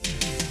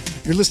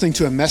You're listening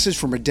to a message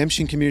from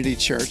Redemption Community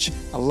Church,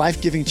 a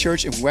life-giving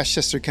church in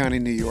Westchester County,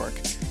 New York.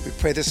 We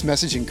pray this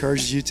message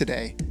encourages you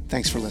today.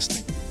 Thanks for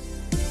listening.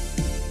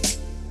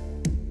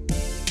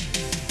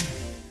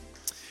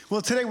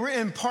 Well, today we're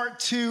in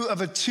part 2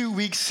 of a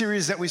 2-week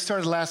series that we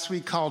started last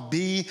week called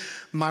Be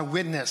My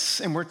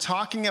Witness. And we're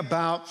talking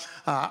about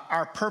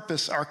our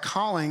purpose, our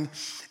calling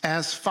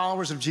as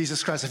followers of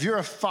Jesus Christ. If you're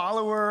a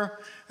follower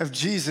of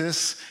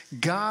Jesus,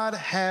 God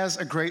has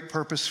a great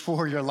purpose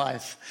for your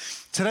life.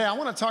 Today, I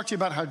want to talk to you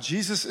about how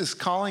Jesus is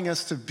calling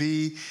us to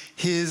be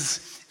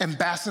his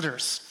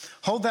ambassadors.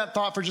 Hold that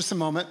thought for just a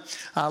moment.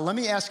 Let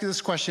me ask you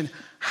this question.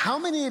 How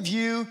many of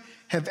you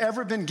have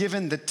ever been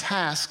given the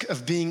task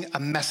of being a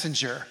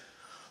messenger?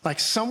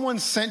 Like someone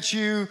sent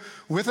you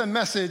with a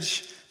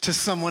message to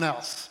someone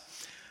else.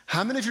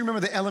 How many of you remember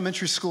the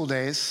elementary school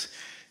days?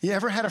 You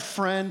ever had a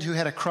friend who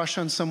had a crush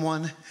on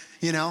someone,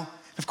 you know?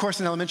 Of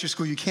course, in elementary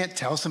school, you can't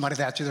tell somebody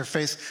that to their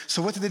face.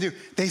 So what did they do?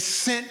 They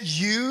sent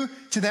you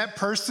to that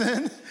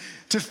person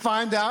to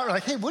find out,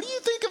 like, hey, what do you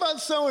think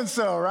about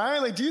so-and-so, right?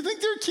 Like, do you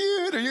think they're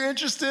cute? Are you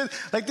interested?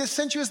 Like, they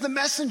sent you as the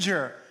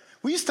messenger.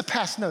 We used to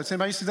pass notes.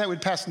 Anybody used to do that?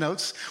 We'd pass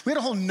notes. We had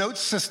a whole note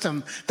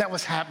system that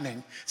was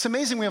happening. It's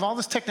amazing we have all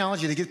this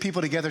technology to get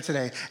people together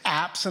today,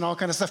 apps and all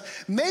kind of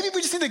stuff. Maybe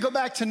we just need to go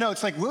back to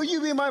notes, like, will you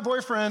be my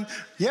boyfriend?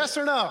 Yes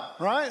or no,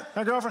 right?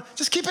 My girlfriend?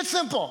 Just keep it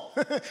simple.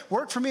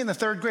 Worked for me in the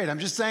 3rd grade, I'm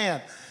just saying.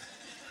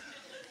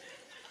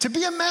 To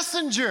be a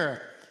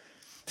messenger.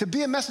 To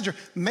be a messenger.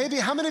 Maybe,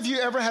 how many of you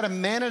ever had a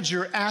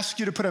manager ask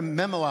you to put a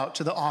memo out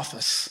to the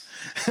office?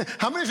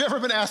 How many of you have ever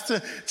been asked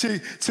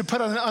to put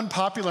out an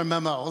unpopular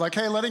memo? Like,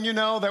 hey, letting you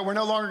know that we're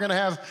no longer gonna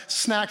have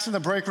snacks in the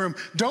break room.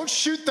 Don't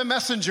shoot the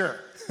messenger.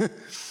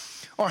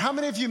 Or how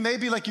many of you,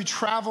 maybe like you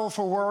travel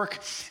for work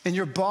and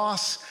your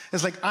boss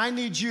is like, I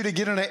need you to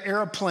get on an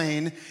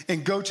airplane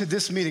and go to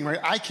this meeting, right?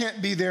 I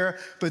can't be there,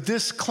 but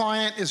this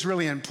client is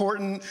really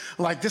important.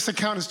 Like this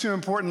account is too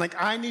important. Like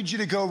I need you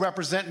to go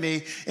represent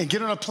me and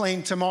get on a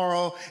plane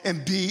tomorrow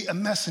and be a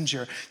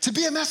messenger. To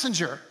be a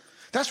messenger,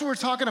 that's what we're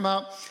talking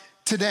about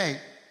today.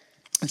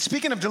 And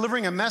speaking of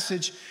delivering a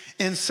message,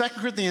 in 2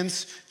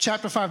 Corinthians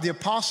chapter 5, the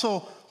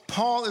apostle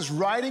Paul is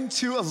writing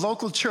to a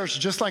local church,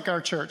 just like our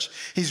church.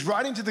 He's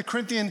writing to the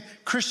Corinthian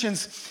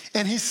Christians,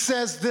 and he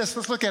says this.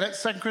 Let's look at it,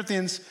 2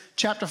 Corinthians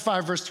chapter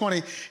 5, verse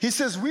 20. He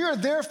says, we are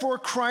therefore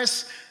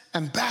Christ's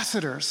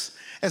ambassadors,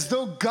 as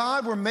though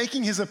God were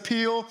making his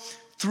appeal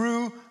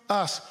through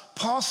us.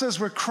 Paul says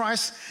we're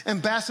Christ's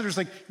ambassadors,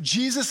 like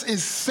Jesus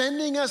is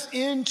sending us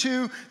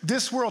into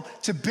this world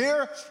to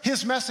bear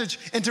his message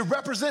and to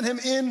represent him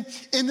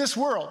in this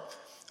world.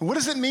 What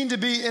does it mean to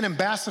be an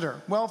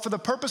ambassador? Well, for the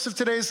purpose of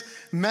today's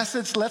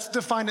message, let's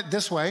define it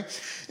this way.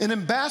 An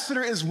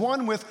ambassador is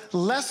one with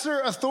lesser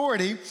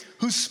authority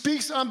who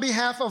speaks on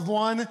behalf of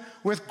one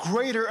with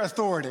greater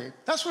authority.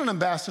 That's what an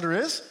ambassador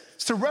is.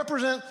 It's to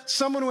represent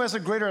someone who has a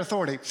greater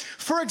authority.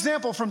 For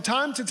example, from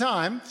time to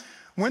time,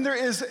 when there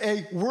is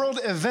a world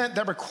event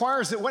that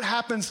requires it, what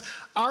happens?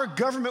 Our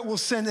government will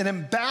send an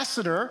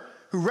ambassador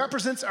who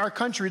represents our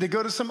country to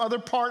go to some other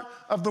part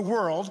of the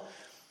world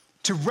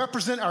to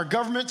represent our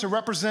government, to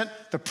represent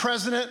the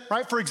president,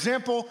 right? For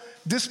example,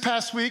 this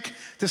past week,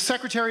 the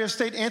Secretary of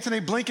State, Antony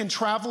Blinken,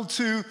 traveled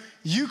to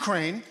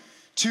Ukraine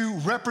to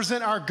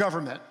represent our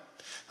government.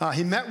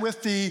 He met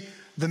with the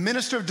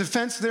Minister of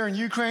Defense there in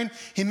Ukraine.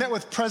 He met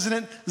with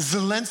President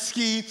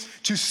Zelensky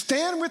to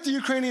stand with the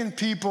Ukrainian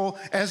people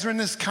as they're in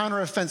this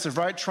counteroffensive,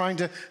 right? Trying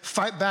to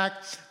fight back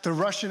the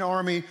Russian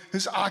army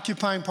who's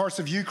occupying parts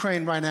of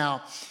Ukraine right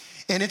now.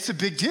 And it's a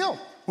big deal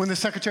when the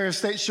Secretary of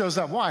State shows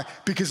up. Why?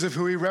 Because of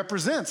who he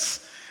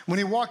represents. When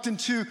he walked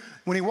into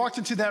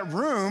that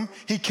room,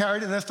 he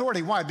carried an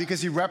authority. Why?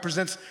 Because he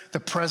represents the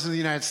President of the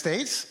United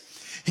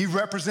States. He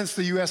represents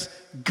the U.S.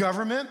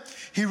 government.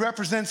 He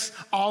represents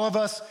all of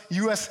us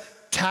U.S.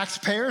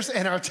 taxpayers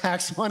and our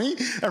tax money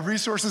and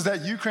resources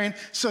that Ukraine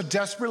so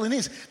desperately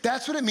needs.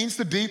 That's what it means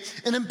to be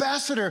an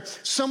ambassador.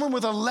 Someone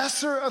with a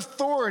lesser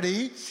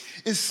authority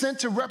is sent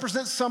to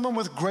represent someone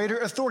with greater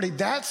authority.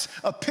 That's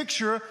a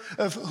picture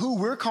of who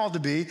we're called to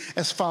be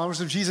as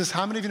followers of Jesus.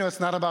 How many of you know it's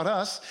not about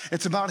us?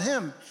 It's about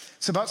him.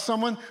 It's about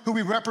someone who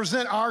we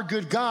represent, our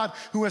good God,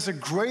 who has a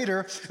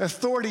greater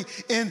authority.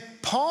 And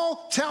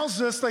Paul tells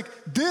us, like,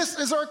 this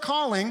is our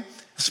calling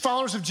as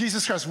followers of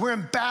Jesus Christ. We're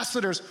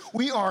ambassadors.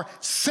 We are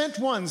sent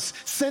ones,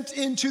 sent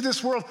into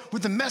this world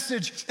with the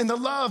message and the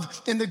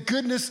love and the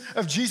goodness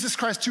of Jesus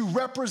Christ to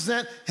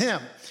represent him.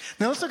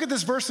 Now let's look at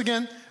this verse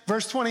again,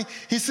 verse 20.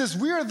 He says,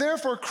 we are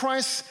therefore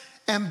Christ's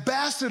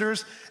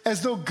ambassadors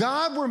as though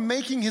God were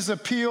making his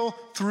appeal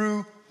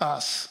through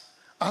us.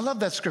 I love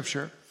that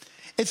scripture.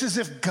 It's as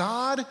if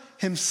God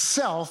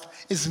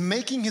himself is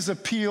making his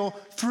appeal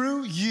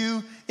through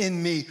you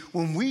and me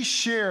when we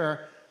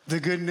share the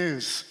good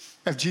news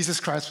of Jesus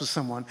Christ with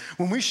someone,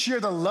 when we share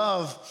the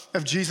love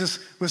of Jesus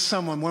with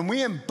someone, when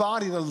we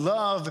embody the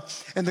love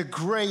and the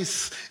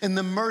grace and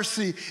the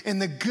mercy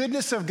and the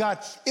goodness of God,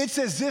 it's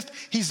as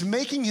if he's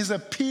making his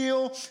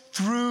appeal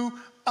through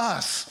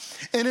us.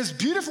 And as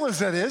beautiful as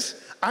that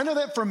is, I know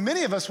that for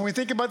many of us, when we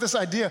think about this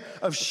idea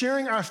of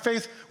sharing our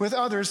faith with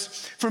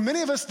others, for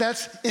many of us,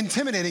 that's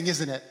intimidating,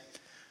 isn't it?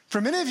 For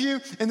many of you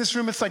in this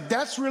room, it's like,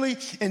 that's really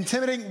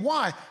intimidating.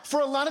 Why?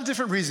 For a lot of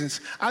different reasons.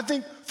 I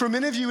think for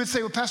many of you would say,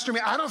 well, Pastor,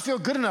 I don't feel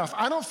good enough.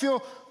 I don't feel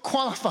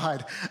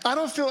qualified. I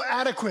don't feel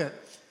adequate.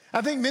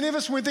 I think many of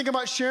us, when we think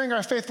about sharing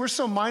our faith, we're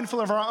so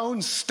mindful of our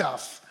own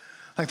stuff.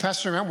 Like,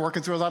 Pastor, I'm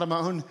working through a lot of my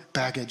own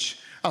baggage,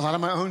 a lot of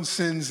my own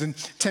sins and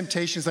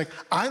temptations. Like,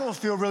 I don't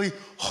feel really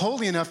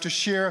holy enough to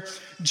share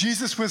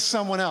Jesus with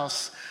someone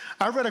else.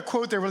 I read a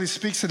quote that really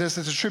speaks to this.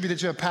 It's attributed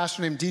to a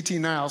pastor named D.T.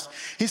 Niles.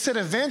 He said,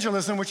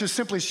 evangelism, which is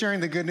simply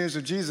sharing the good news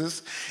of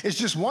Jesus, is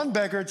just one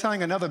beggar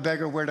telling another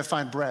beggar where to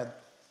find bread.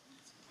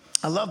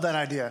 I love that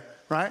idea,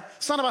 right?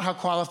 It's not about how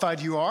qualified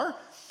you are.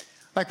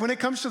 Like, when it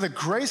comes to the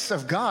grace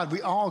of God,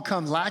 we all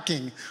come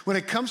lacking. When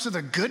it comes to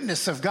the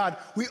goodness of God,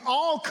 we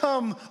all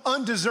come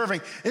undeserving.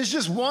 It's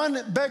just one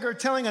beggar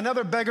telling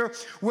another beggar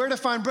where to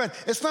find bread.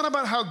 It's not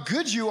about how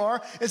good you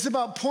are. It's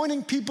about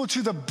pointing people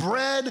to the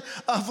bread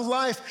of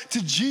life,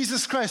 to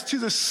Jesus Christ, to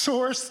the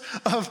source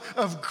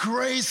of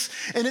grace.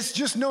 And it's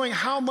just knowing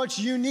how much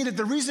you need it.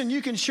 The reason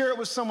you can share it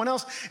with someone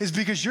else is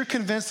because you're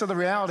convinced of the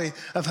reality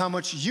of how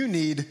much you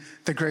need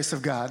the grace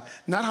of God,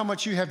 not how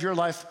much you have your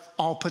life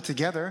all put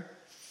together.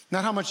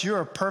 Not how much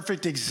you're a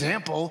perfect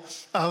example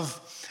of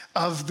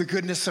the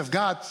goodness of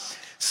God.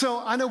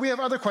 So I know we have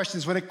other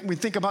questions when we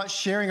think about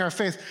sharing our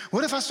faith.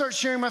 What if I start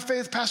sharing my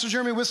faith, Pastor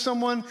Jeremy, with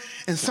someone,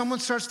 and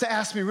someone starts to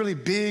ask me really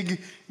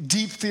big,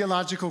 deep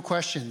theological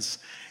questions,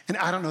 and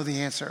I don't know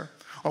the answer?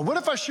 Or what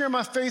if I share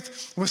my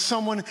faith with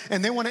someone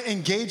and they want to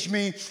engage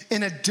me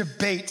in a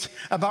debate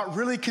about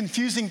really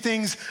confusing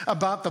things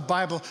about the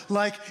Bible?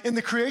 Like in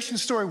the creation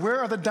story, where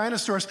are the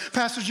dinosaurs?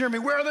 Pastor Jeremy,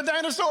 where are the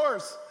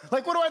dinosaurs?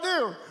 Like, what do I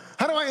do?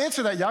 How do I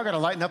answer that? Y'all got to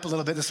lighten up a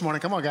little bit this morning.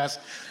 Come on, guys.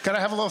 Got to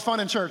have a little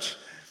fun in church,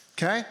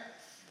 okay?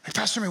 Like,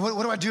 Pastor,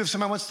 what do I do if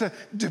somebody wants to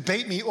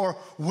debate me? Or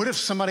what if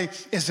somebody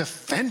is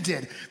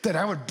offended that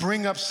I would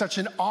bring up such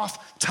an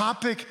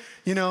off-topic,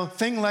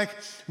 thing like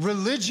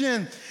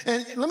religion?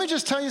 And let me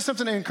just tell you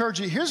something to encourage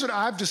you. Here's what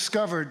I've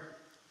discovered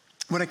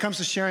when it comes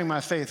to sharing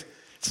my faith.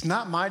 It's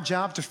not my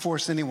job to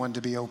force anyone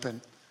to be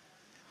open.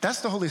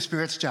 That's the Holy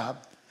Spirit's job.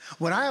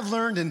 What I have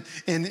learned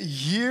in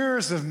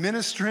years of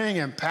ministering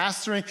and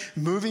pastoring,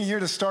 moving here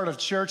to start a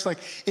church,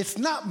 it's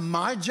not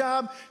my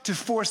job to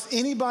force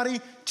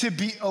anybody to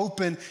be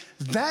open.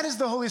 That is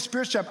the Holy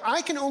Spirit's job.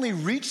 I can only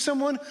reach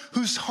someone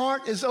whose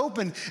heart is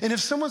open. And if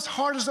someone's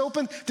heart is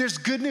open, there's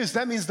good news.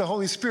 That means the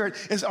Holy Spirit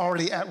is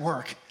already at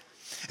work.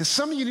 And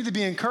some of you need to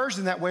be encouraged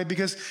in that way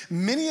because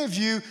many of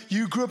you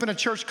grew up in a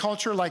church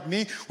culture like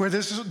me where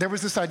there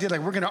was this idea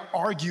like we're going to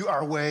argue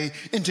our way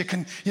into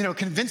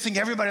convincing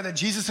everybody that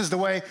Jesus is the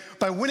way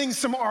by winning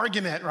some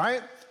argument,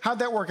 right? How'd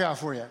that work out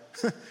for you?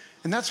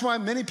 And that's why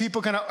many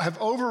people kind of have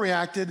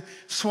overreacted,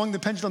 swung the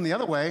pendulum the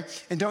other way,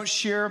 and don't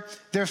share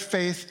their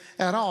faith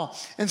at all.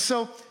 And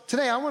so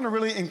today I want to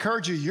really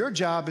encourage you. Your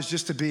job is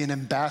just to be an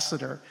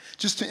ambassador,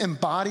 just to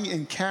embody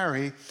and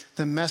carry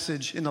the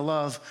message and the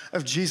love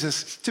of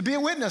Jesus. To be a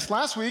witness.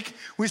 Last week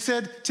we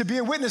said to be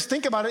a witness.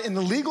 Think about it in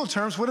the legal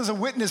terms. What does a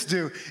witness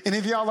do? Any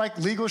of y'all like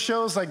legal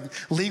shows, like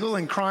legal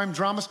and crime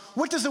dramas?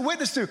 What does a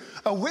witness do?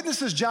 A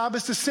witness's job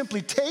is to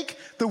simply take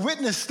the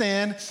witness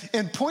stand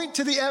and point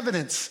to the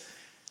evidence.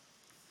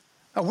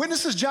 A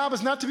witness's job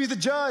is not to be the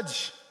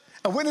judge.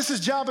 A witness's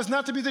job is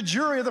not to be the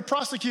jury or the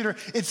prosecutor.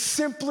 It's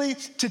simply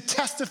to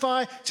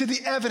testify to the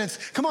evidence.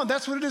 Come on,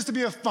 that's what it is to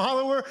be a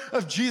follower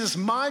of Jesus.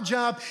 My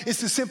job is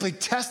to simply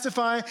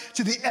testify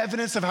to the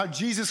evidence of how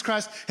Jesus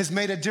Christ has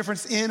made a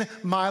difference in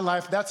my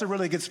life. That's a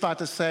really good spot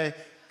to say,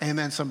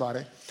 amen,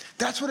 somebody.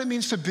 That's what it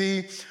means to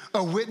be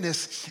a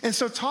witness. And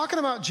so talking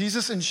about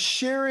Jesus and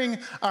sharing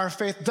our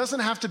faith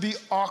doesn't have to be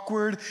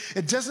awkward.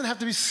 It doesn't have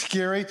to be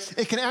scary.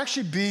 It can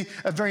actually be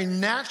a very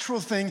natural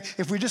thing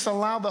if we just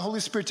allow the Holy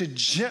Spirit to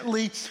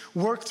gently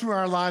work through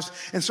our lives.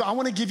 And so I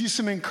want to give you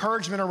some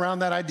encouragement around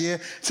that idea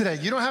today.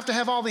 You don't have to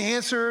have all the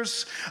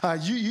answers.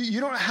 You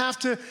don't have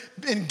to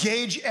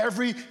engage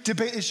every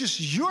debate. It's just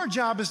your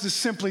job is to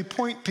simply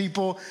point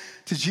people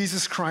to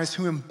Jesus Christ,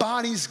 who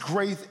embodies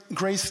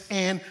grace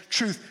and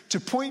truth, to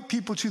point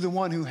people to the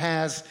one who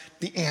has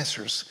the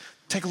answers.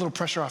 Take a little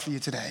pressure off of you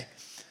today.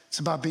 It's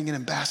about being an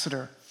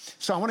ambassador.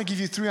 So I want to give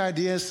you 3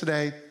 ideas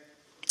today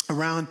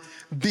around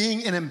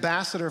being an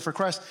ambassador for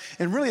Christ.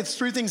 And really, it's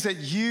 3 things that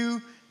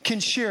you can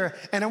share.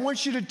 And I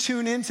want you to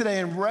tune in today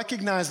and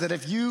recognize that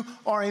if you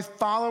are a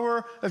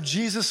follower of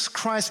Jesus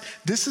Christ,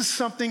 this is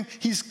something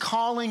he's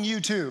calling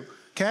you to.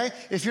 Okay?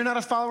 If you're not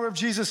a follower of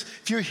Jesus,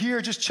 if you're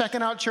here just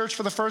checking out church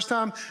for the first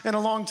time in a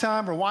long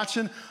time or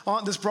watching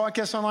on this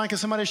broadcast online because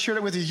somebody shared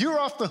it with you, you're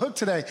off the hook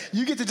today.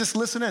 You get to just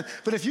listen in.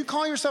 But if you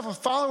call yourself a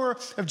follower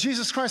of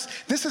Jesus Christ,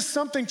 this is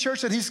something,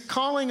 church, that he's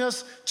calling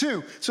us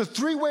to. So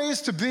 3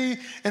 ways to be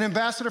an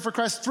ambassador for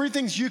Christ, 3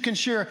 things you can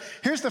share.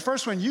 Here's the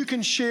first one. You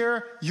can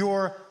share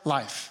your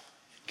life.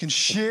 You can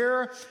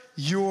share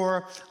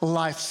your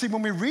life. See,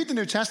 when we read the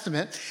New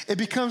Testament, it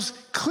becomes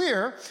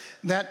clear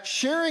that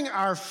sharing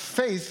our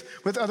faith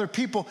with other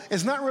people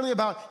is not really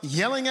about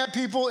yelling at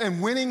people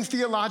and winning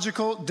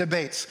theological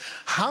debates.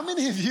 How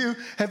many of you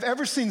have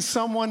ever seen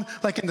someone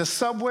like in the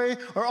subway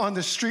or on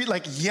the street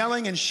like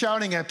yelling and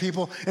shouting at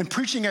people and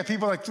preaching at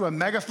people like through a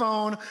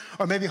megaphone,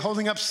 or maybe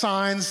holding up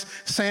signs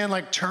saying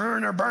like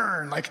turn or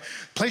burn, like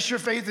place your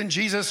faith in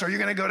Jesus or you're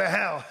gonna go to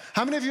hell?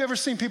 How many of you ever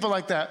seen people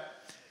like that?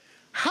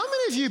 How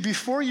many of you,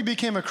 before you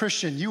became a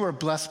Christian, you were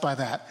blessed by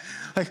that?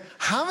 Like,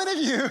 how many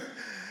of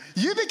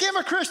you became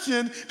a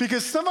Christian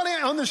because somebody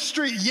on the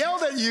street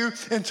yelled at you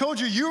and told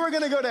you you were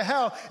gonna go to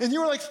hell, and you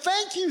were like,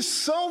 thank you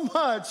so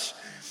much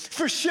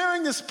for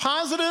sharing this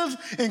positive,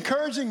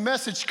 encouraging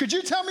message. Could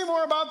you tell me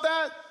more about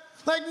that?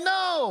 Like,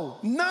 no,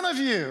 none of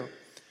you.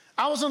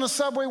 I was on a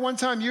subway one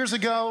time years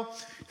ago,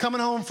 coming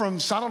home from,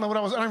 I don't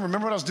even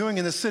remember what I was doing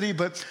in the city,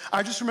 but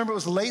I just remember it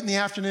was late in the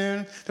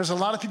afternoon. There's a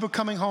lot of people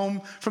coming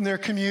home from their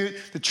commute.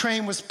 The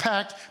train was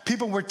packed.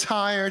 People were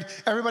tired.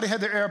 Everybody had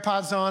their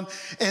AirPods on.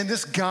 And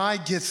this guy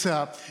gets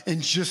up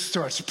and just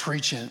starts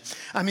preaching.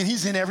 I mean,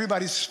 he's in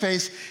everybody's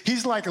face.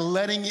 He's like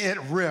letting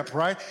it rip,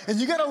 right?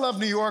 And you gotta love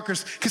New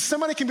Yorkers, because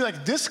somebody can be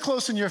like this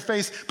close in your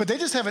face, but they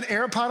just have an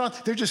AirPod on.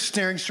 They're just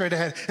staring straight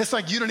ahead. It's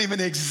like you don't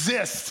even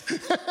exist.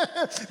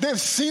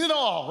 They've seen it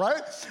all,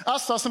 right? I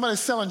saw somebody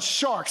selling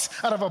sharks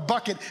out of a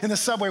bucket in the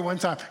subway one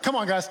time. Come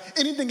on, guys.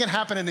 Anything can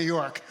happen in New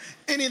York.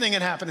 Anything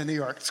can happen in New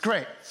York. It's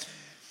great.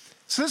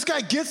 So this guy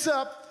gets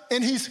up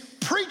and he's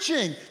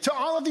preaching to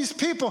all of these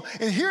people.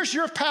 And here's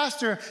your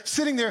pastor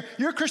sitting there.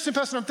 You're a Christian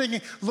pastor. I'm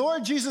thinking,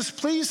 Lord Jesus,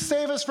 please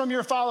save us from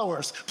your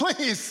followers.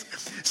 Please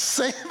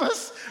save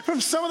us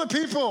from some of the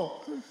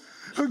people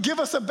who give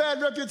us a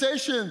bad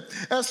reputation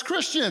as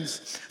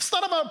Christians. It's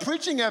not about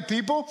preaching at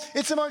people.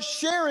 It's about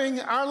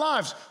sharing our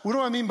lives. What do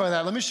I mean by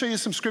that? Let me show you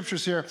some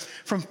scriptures here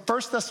from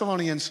 1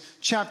 Thessalonians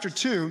chapter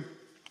 2.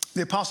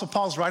 The Apostle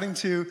Paul's writing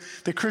to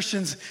the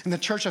Christians in the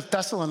church of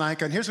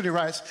Thessalonica, and here's what he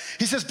writes.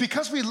 He says,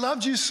 because we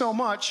loved you so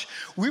much,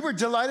 we were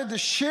delighted to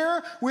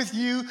share with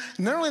you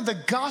not only the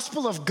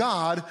gospel of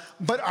God,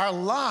 but our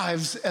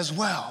lives as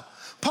well.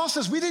 Paul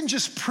says, we didn't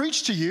just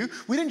preach to you.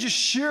 We didn't just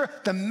share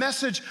the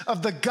message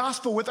of the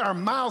gospel with our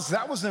mouths.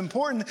 That was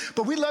important.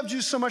 But we loved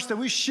you so much that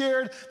we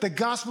shared the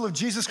gospel of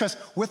Jesus Christ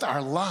with our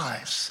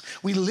lives.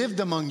 We lived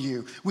among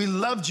you. We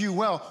loved you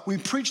well. We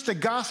preached the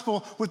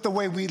gospel with the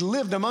way we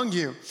lived among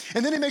you.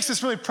 And then he makes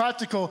this really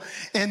practical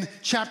in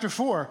chapter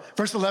 4,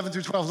 verse 11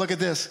 through 12. Look at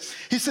this.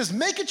 He says,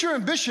 make it your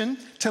ambition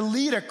to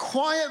lead a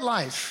quiet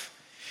life.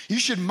 You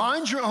should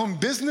mind your own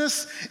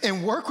business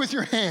and work with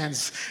your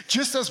hands,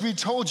 just as we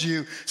told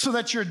you, so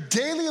that your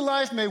daily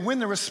life may win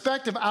the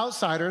respect of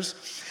outsiders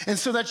and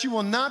so that you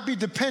will not be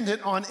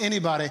dependent on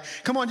anybody.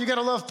 Come on, you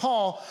gotta love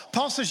Paul.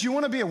 Paul says, you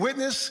wanna be a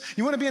witness?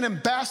 You wanna be an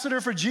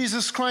ambassador for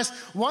Jesus Christ?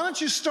 Why don't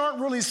you start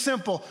really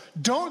simple?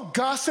 Don't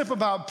gossip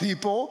about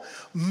people.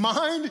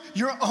 Mind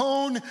your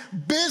own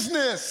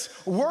business.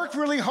 Work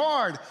really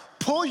hard.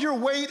 Pull your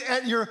weight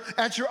at your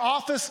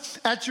office,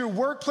 at your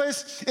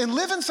workplace, and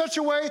live in such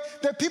a way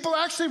that people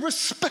actually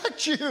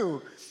respect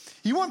you.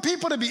 You want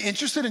people to be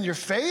interested in your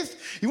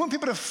faith? You want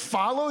people to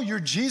follow your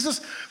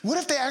Jesus? What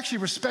if they actually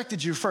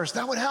respected you first?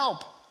 That would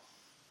help.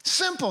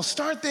 Simple,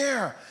 start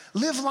there.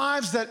 Live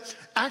lives that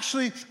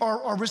actually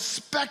are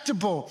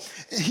respectable.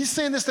 He's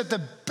saying this, that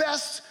the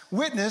best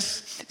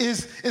witness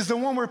is the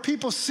one where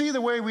people see the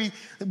way we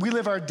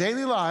live our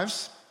daily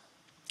lives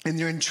and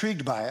they're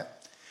intrigued by it.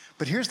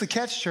 But here's the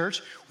catch,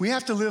 church. We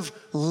have to live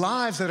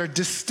lives that are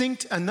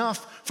distinct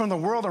enough from the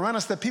world around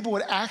us that people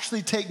would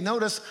actually take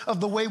notice of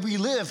the way we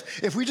live.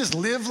 If we just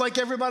live like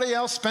everybody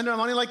else, spend our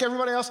money like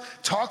everybody else,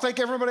 talk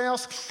like everybody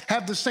else,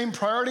 have the same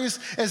priorities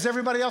as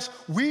everybody else,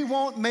 we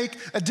won't make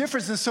a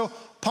difference. And so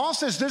Paul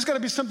says there's got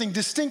to be something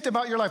distinct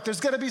about your life.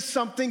 There's got to be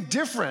something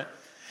different.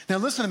 Now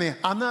listen to me.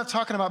 I'm not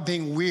talking about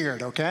being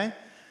weird, okay?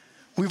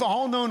 We've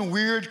all known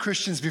weird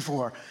Christians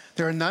before.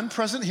 There are none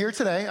present here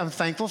today. I'm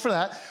thankful for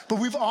that. But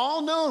we've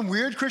all known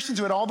weird Christians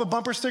who had all the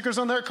bumper stickers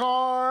on their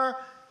car,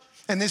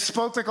 and they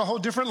spoke like a whole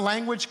different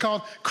language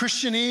called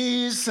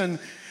Christianese, and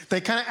they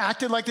kind of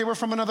acted like they were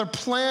from another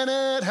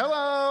planet.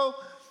 Hello.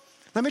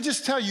 Let me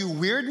just tell you,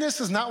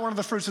 weirdness is not one of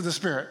the fruits of the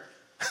Spirit.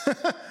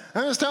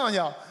 I'm just telling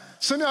y'all.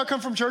 Some of y'all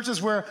come from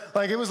churches where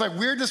like it was like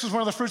weirdness was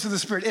one of the fruits of the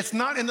Spirit. It's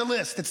not in the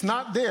list. It's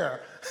not there.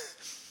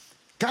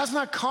 God's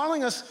not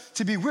calling us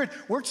to be weird.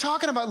 We're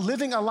talking about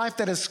living a life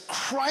that is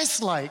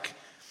Christ-like,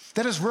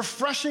 that is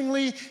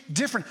refreshingly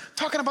different.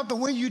 Talking about the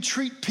way you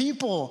treat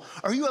people.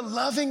 Are you a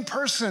loving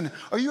person?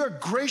 Are you a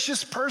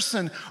gracious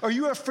person? Are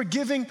you a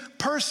forgiving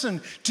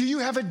person? Do you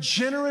have a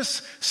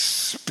generous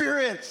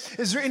spirit?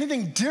 Is there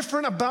anything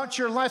different about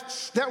your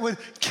life that would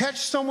catch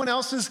someone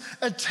else's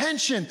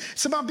attention?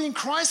 It's about being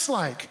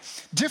Christ-like,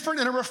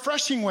 different in a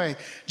refreshing way.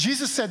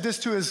 Jesus said this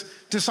to his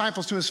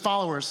disciples, to his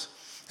followers.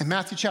 In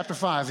Matthew chapter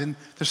 5, in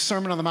the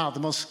Sermon on the Mount, the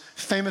most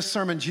famous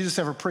sermon Jesus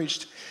ever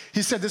preached,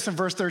 he said this in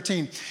verse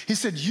 13. He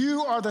said,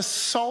 you are the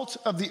salt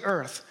of the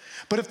earth.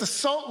 But if the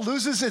salt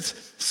loses its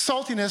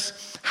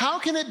saltiness, how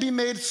can it be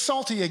made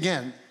salty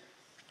again?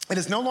 It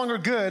is no longer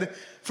good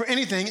for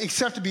anything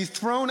except to be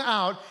thrown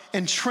out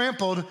and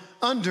trampled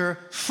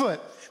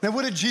underfoot. Now,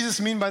 what did Jesus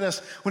mean by this?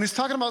 When he's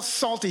talking about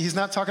salty, he's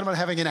not talking about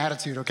having an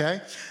attitude, okay?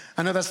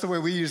 I know that's the way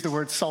we use the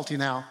word salty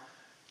now.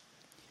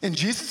 In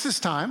Jesus'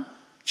 time,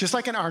 just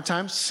like in our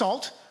time,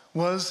 salt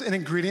was an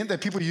ingredient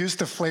that people used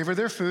to flavor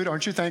their food.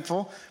 Aren't you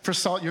thankful for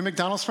salt? Your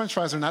McDonald's French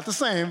fries are not the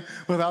same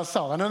without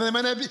salt. I know they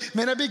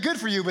may not be good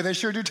for you, but they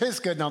sure do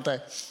taste good, don't they?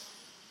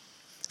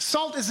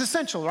 Salt is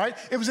essential, right?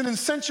 It was an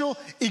essential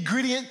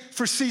ingredient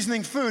for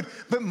seasoning food.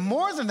 But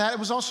more than that, it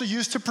was also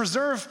used to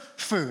preserve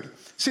food.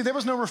 See, there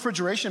was no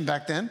refrigeration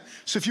back then.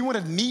 So if you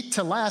wanted meat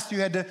to last, you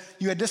had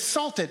to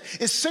salt it.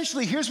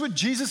 Essentially, here's what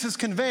Jesus is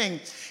conveying.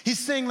 He's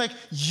saying, like,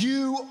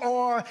 you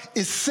are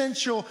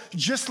essential,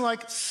 just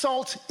like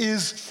salt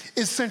is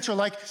essential.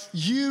 Like,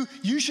 you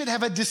should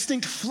have a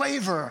distinct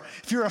flavor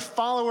if you're a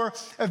follower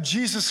of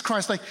Jesus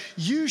Christ. Like,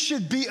 you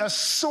should be a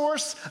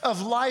source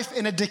of life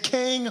in a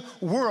decaying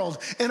world,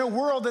 in a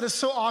world that is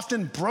so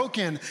often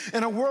broken,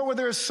 in a world where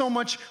there is so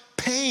much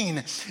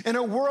pain, in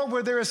a world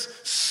where there is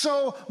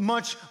so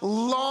much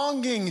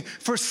longing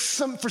for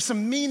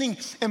some meaning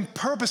and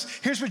purpose.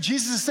 Here's what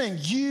Jesus is saying.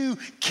 You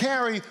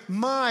carry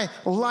my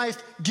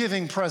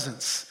life-giving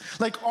presence.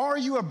 Like, are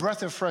you a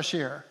breath of fresh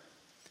air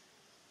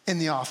in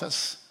the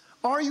office?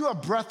 Are you a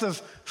breath of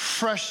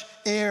fresh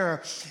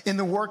air in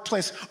the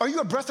workplace? Are you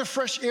a breath of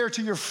fresh air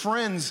to your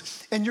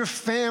friends and your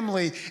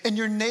family and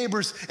your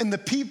neighbors and the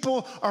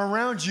people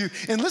around you?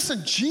 And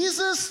listen,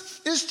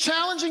 Jesus is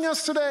challenging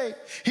us today.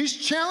 He's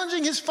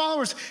challenging his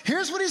followers.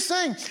 Here's what he's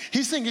saying.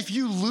 He's saying if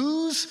you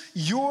lose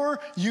your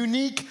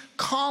unique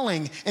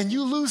calling and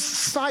you lose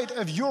sight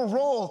of your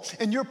role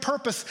and your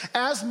purpose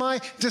as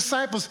my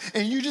disciples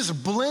and you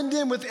just blend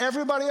in with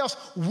everybody else,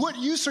 what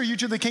use are you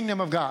to the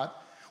kingdom of God?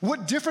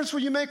 What difference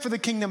will you make for the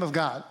kingdom of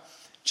God?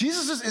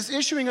 Jesus is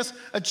issuing us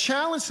a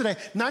challenge today,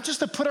 not just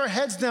to put our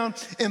heads down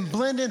and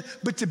blend in,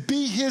 but to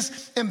be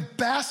his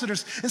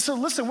ambassadors. And so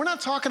listen, we're not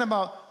talking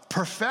about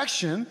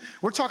perfection.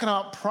 We're talking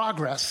about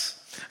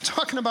progress. We're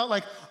talking about,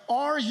 like,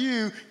 are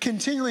you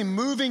continually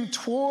moving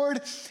toward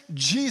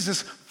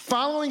Jesus,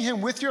 following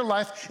him with your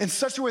life in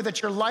such a way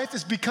that your life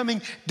is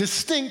becoming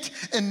distinct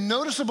and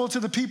noticeable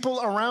to the people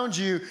around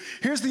you?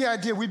 Here's the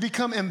idea. We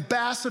become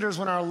ambassadors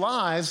when our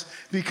lives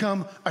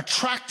become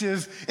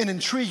attractive and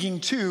intriguing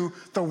to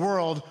the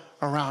world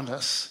around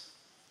us.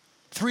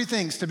 3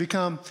 things to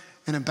become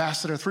an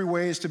ambassador, 3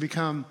 ways to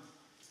become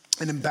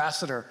an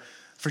ambassador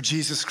for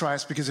Jesus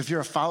Christ, because if you're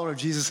a follower of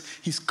Jesus,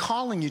 he's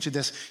calling you to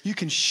this. You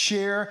can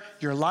share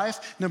your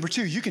life. Number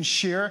 2, you can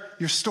share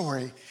your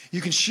story.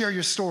 You can share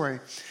your story.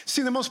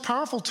 See, the most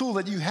powerful tool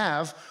that you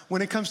have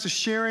when it comes to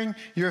sharing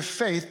your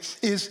faith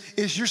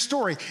is your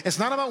story. It's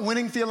not about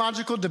winning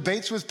theological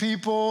debates with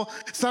people.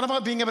 It's not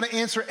about being able to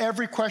answer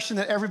every question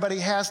that everybody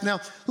has.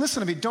 Now, listen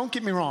to me, don't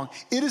get me wrong.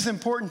 It is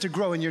important to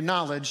grow in your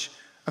knowledge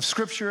of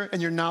Scripture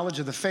and your knowledge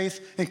of the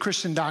faith and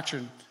Christian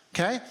doctrine,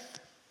 okay?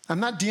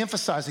 I'm not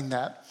de-emphasizing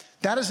that.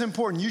 That is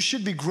important. You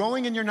should be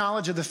growing in your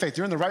knowledge of the faith.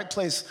 You're in the right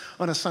place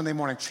on a Sunday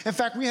morning. In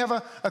fact, we have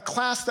a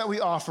class that we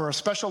offer, a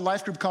special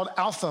life group called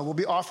Alpha. We'll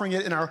be offering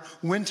it in our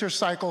winter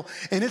cycle,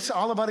 and it's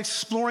all about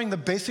exploring the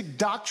basic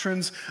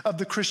doctrines of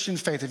the Christian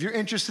faith. If you're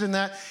interested in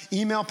that,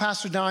 email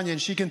Pastor Danya,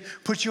 and she can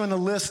put you on the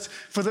list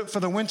for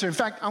the winter. In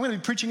fact, I'm going to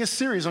be preaching a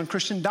series on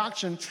Christian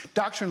doctrine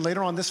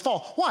later on this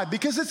fall. Why?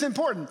 Because it's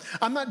important.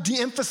 I'm not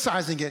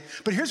de-emphasizing it,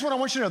 but here's what I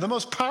want you to know. The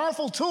most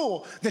powerful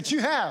tool that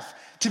you have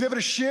to be able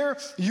to share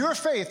your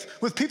faith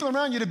with people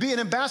around you, to be an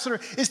ambassador,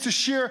 is to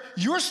share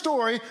your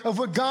story of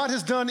what God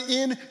has done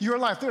in your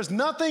life. There's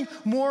nothing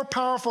more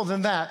powerful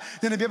than that,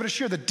 than to be able to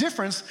share the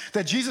difference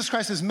that Jesus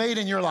Christ has made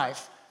in your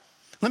life.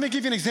 Let me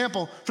give you an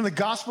example from the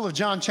Gospel of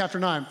John, chapter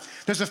 9.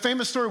 There's a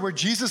famous story where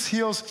Jesus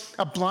heals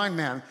a blind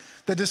man.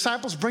 The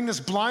disciples bring this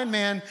blind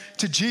man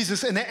to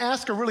Jesus, and they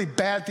ask a really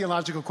bad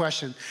theological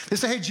question. They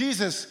say, hey,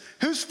 Jesus,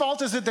 whose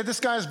fault is it that this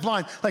guy is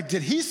blind? Like,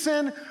 did he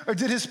sin or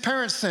did his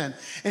parents sin?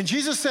 And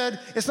Jesus said,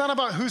 it's not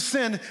about who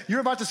sinned. You're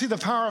about to see the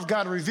power of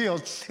God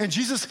revealed. And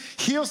Jesus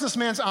heals this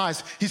man's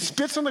eyes. He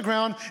spits on the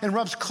ground and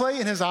rubs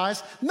clay in his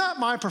eyes. Not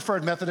my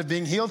preferred method of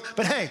being healed,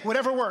 but hey,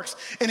 whatever works.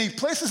 And he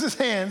places his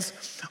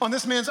hands on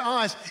this man's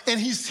eyes, and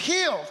he's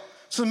healed.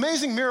 It's an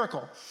amazing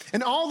miracle.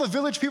 And all the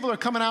village people are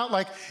coming out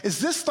like, is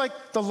this like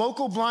the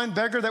local blind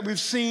beggar that we've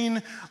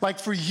seen like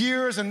for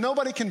years, and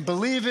nobody can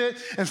believe it?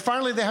 And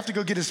finally they have to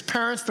go get his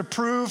parents to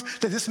prove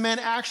that this man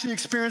actually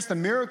experienced the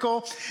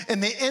miracle.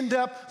 And they end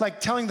up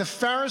like telling the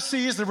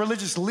Pharisees, the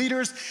religious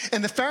leaders,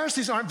 and the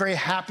Pharisees aren't very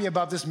happy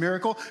about this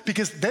miracle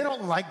because they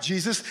don't like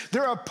Jesus.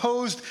 They're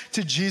opposed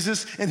to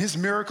Jesus and his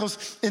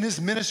miracles in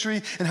his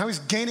ministry and how he's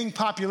gaining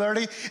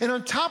popularity. And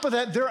on top of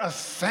that, they're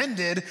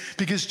offended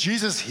because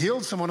Jesus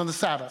healed someone on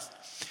the Sabbath.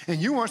 And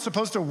you weren't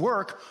supposed to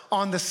work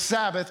on the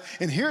Sabbath.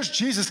 And here's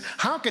Jesus.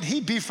 How could he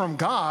be from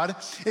God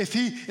if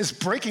he is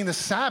breaking the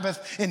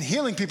Sabbath and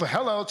healing people?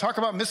 Hello, talk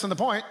about missing the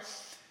point.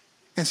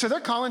 And so they're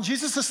calling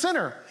Jesus a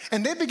sinner.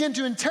 And they begin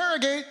to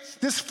interrogate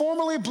this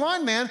formerly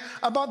blind man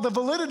about the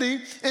validity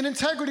and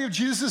integrity of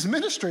Jesus'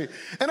 ministry.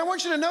 And I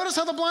want you to notice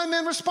how the blind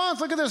man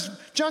responds. Look at this,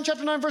 John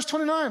chapter 9, verse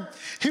 29.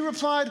 He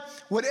replied,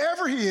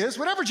 whatever he is,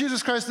 whatever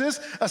Jesus Christ is,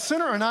 a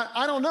sinner or not,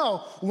 I don't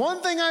know.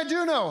 One thing I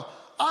do know,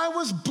 I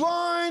was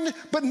blind,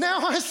 but now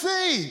I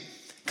see.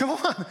 Come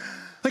on.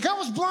 Like, I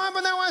was blind,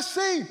 but now I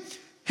see.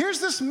 Here's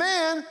this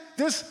man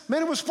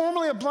who was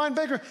formerly a blind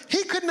beggar.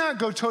 He could not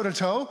go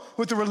toe-to-toe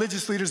with the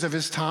religious leaders of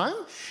his time.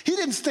 He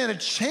didn't stand a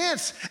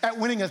chance at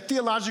winning a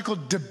theological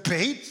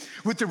debate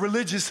with the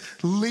religious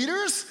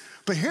leaders.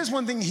 But here's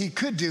one thing he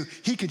could do.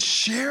 He could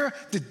share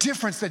the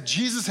difference that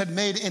Jesus had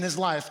made in his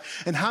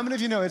life. And how many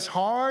of you know it's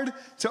hard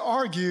to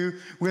argue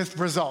with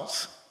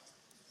results?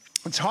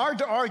 It's hard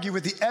to argue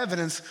with the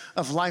evidence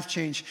of life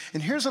change.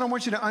 And here's what I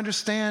want you to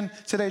understand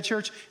today,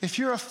 church. If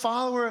you're a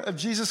follower of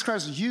Jesus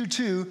Christ, you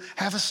too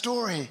have a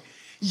story.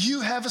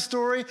 You have a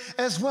story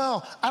as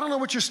well. I don't know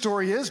what your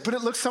story is, but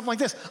it looks something like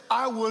this.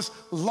 I was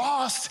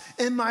lost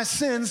in my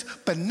sins,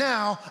 but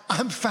now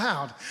I'm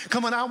found.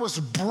 Come on, I was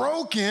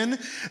broken,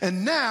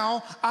 and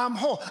now I'm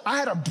whole. I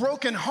had a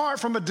broken heart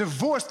from a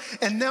divorce,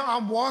 and now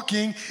I'm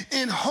walking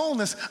in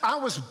wholeness. I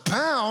was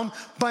bound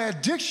by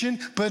addiction,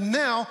 but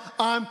now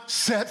I'm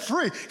set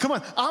free. Come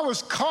on, I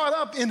was caught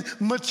up in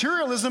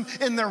materialism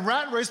in the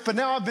rat race, but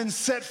now I've been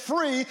set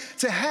free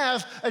to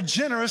have a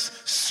generous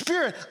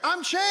spirit.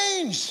 I'm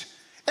changed.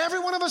 Every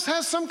one of us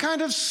has some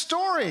kind of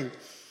story.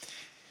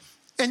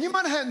 And you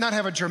might not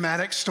have a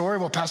dramatic story.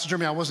 Well, Pastor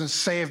Jeremy, I wasn't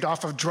saved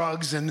off of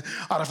drugs and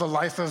out of a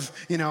life of,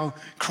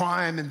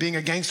 crime and being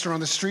a gangster on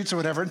the streets or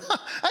whatever.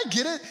 I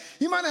get it.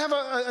 You might have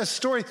a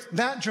story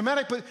that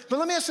dramatic, but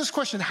let me ask this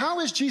question.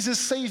 How is Jesus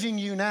saving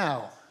you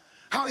now?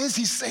 How is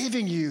he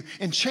saving you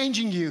and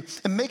changing you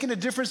and making a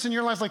difference in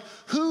your life? Like,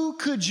 who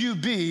could you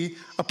be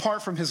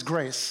apart from his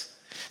grace?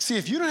 See,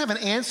 if you don't have an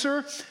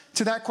answer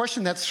to that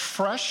question that's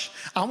fresh,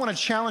 I want to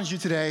challenge you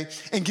today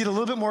and get a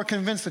little bit more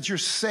convinced that you're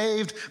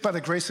saved by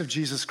the grace of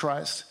Jesus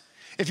Christ.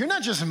 If you're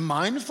not just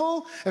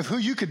mindful of who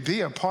you could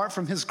be apart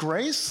from his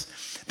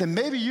grace, then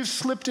maybe you've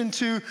slipped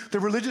into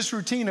the religious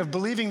routine of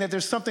believing that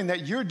there's something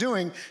that you're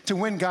doing to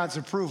win God's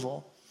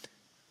approval.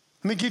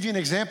 Let me give you an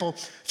example.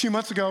 A few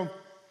months ago,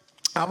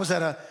 I was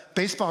at a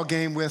baseball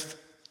game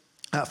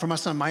for my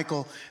son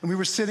Michael, and we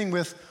were sitting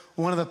with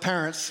one of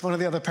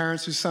the other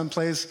parents whose son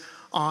plays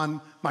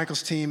on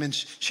Michael's team, and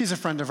she's a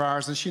friend of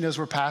ours, and she knows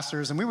we're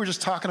pastors, and we were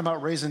just talking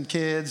about raising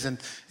kids and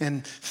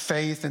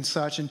faith and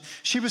such, and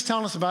she was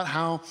telling us about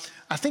how,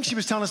 I think she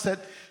was telling us that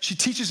she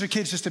teaches her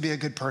kids just to be a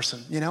good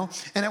person,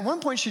 And at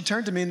one point she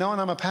turned to me, knowing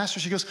I'm a pastor,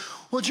 she goes,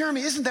 well,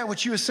 Jeremy, isn't that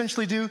what you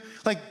essentially do?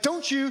 Like,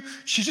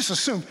 she just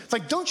assumed,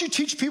 like, don't you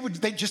teach people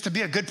just to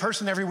be a good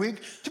person every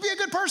week? To be a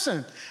good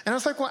person. And I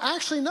was like, well,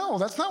 actually, no,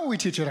 that's not what we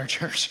teach at our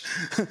church.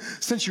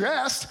 Since you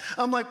asked,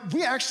 I'm like,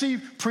 we actually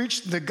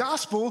preach the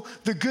gospel,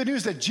 the good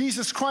news that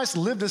Jesus Christ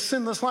lived a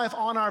sinless life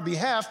on our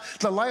behalf,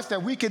 the life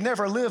that we could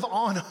never live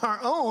on our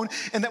own,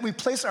 and that we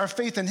place our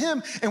faith in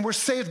him, and we're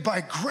saved by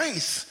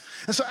grace.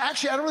 And so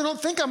actually, I really don't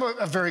think I'm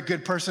a very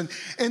good person.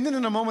 And then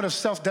in a moment of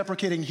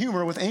self-deprecating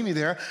humor with Amy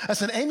there, I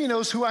said, Amy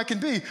knows who I can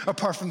be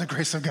apart from the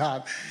grace of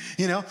God,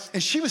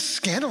 And she was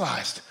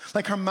scandalized.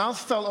 Like, her mouth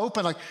fell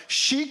open. Like,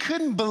 she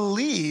couldn't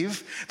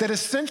believe that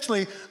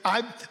essentially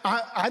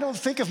I don't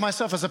think of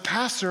myself as a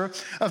pastor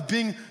of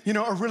being,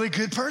 a really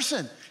good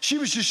person. She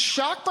was just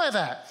shocked by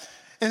that.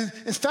 And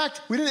in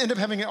fact, we didn't end up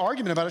having an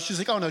argument about it. She's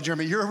like, oh no,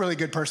 Jeremy, you're a really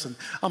good person.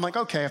 I'm like,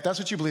 okay, if that's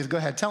what you believe, go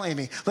ahead, tell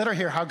Amy. Let her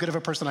hear how good of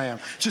a person I am.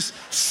 Just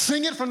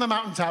sing it from the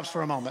mountaintops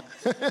for a moment.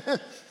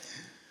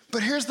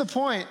 But here's the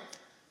point.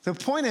 The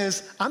point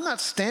is, I'm not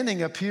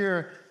standing up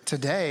here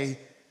today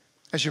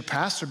as your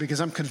pastor because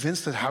I'm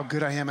convinced that how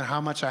good I am and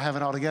how much I have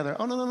it all together.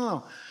 Oh,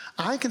 no.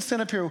 I can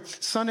stand up here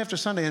Sunday after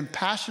Sunday and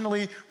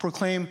passionately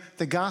proclaim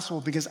the gospel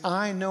because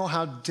I know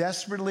how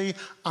desperately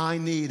I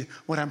need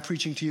what I'm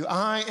preaching to you.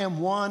 I am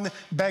one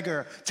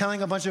beggar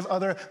telling a bunch of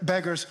other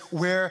beggars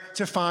where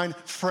to find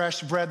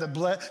fresh bread,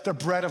 the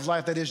bread of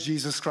life that is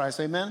Jesus Christ.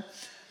 Amen?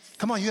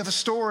 Come on, you have a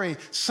story.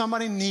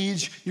 Somebody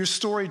needs your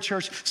story,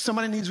 church.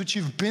 Somebody needs what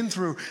you've been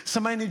through.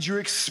 Somebody needs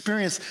your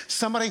experience.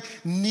 Somebody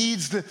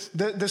needs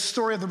the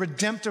story of the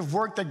redemptive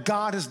work that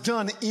God has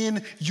done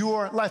in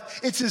your life.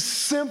 It's as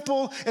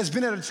simple as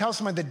being able to tell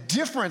somebody the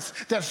difference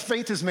that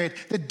faith has made,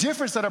 the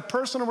difference that a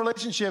personal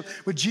relationship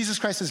with Jesus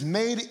Christ has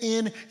made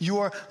in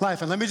your life.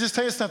 And let me just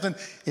tell you something.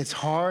 It's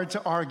hard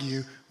to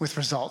argue with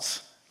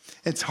results.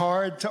 It's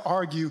hard to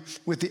argue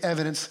with the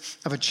evidence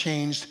of a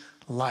changed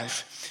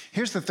life.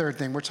 Here's the third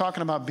thing. We're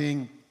talking about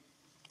being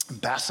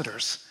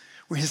ambassadors.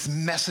 We're his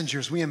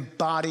messengers. We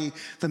embody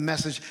the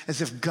message as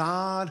if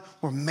God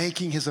were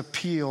making his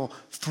appeal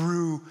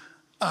through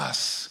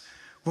us.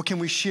 What can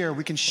we share?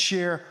 We can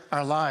share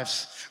our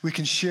lives. We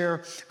can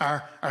share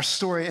our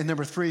story. And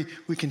number three,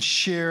 we can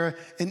share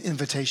an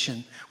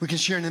invitation. We can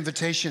share an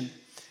invitation.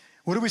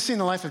 What do we see in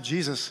the life of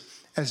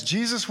Jesus? As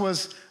Jesus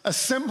was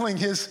assembling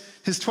his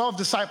 12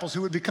 disciples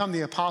who would become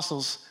the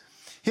apostles,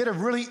 He had a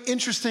really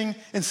interesting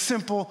and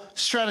simple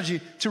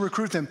strategy to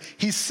recruit them.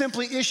 He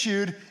simply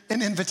issued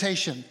an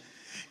invitation.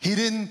 He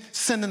didn't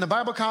send them to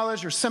Bible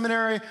college or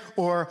seminary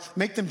or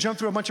make them jump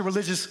through a bunch of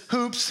religious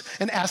hoops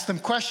and ask them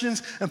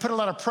questions and put a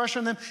lot of pressure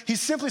on them. He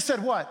simply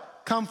said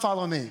what? Come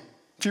follow me.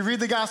 If you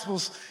read the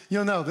Gospels,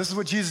 you'll know this is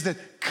what Jesus did.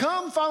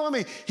 Come follow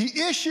me.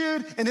 He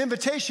issued an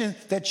invitation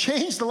that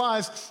changed the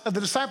lives of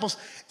the disciples,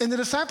 and the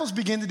disciples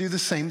began to do the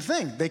same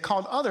thing. They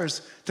called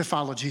others to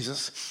follow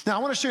Jesus. Now,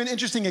 I want to show you an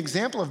interesting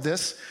example of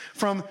this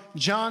from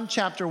John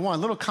chapter 1.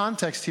 A little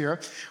context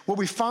here. What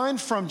we find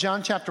from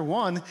John chapter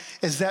 1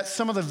 is that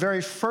some of the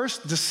very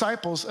first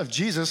disciples of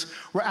Jesus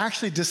were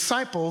actually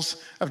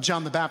disciples of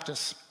John the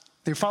Baptist.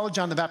 They followed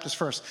John the Baptist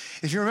first.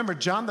 If you remember,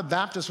 John the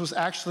Baptist was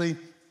actually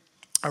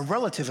a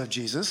relative of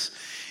Jesus,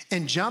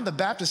 and John the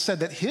Baptist said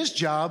that his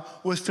job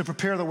was to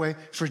prepare the way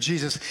for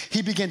Jesus.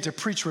 He began to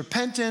preach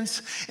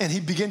repentance, and he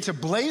began to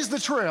blaze the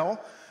trail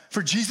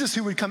for Jesus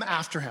who would come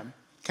after him,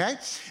 okay?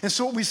 And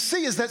so what we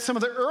see is that some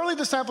of the early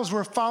disciples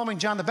were following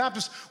John the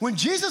Baptist. When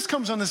Jesus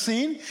comes on the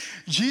scene,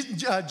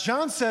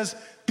 John says,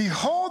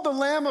 "Behold the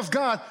Lamb of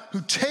God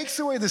who takes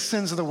away the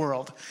sins of the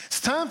world."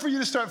 It's time for you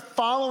to start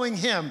following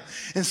him.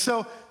 And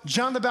so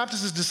John the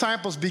Baptist's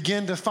disciples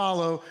begin to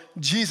follow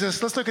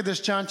Jesus. Let's look at this,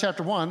 John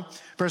chapter 1,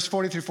 verse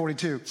 40 through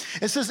 42.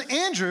 It says,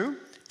 Andrew,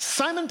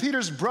 Simon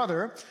Peter's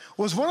brother,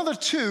 was one of the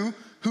two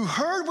who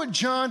heard what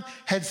John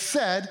had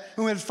said and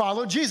who had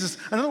followed Jesus.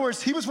 In other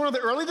words, he was one of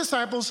the early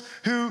disciples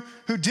who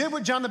did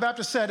what John the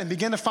Baptist said and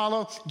began to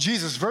follow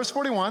Jesus. Verse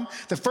 41,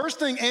 the first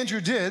thing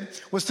Andrew did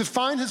was to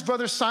find his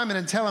brother Simon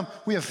and tell him,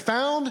 "We have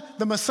found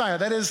the Messiah,"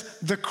 that is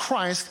the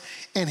Christ,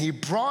 and he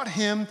brought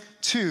him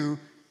to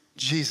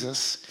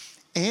Jesus.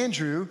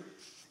 Andrew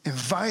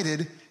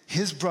invited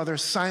his brother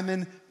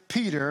Simon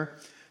Peter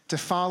to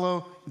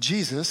follow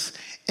Jesus,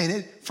 and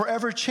it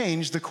forever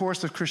changed the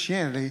course of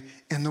Christianity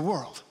in the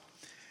world.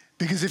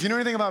 Because if you know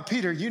anything about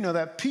Peter, you know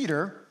that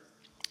Peter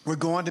would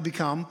go on to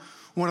become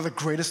one of the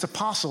greatest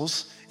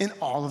apostles in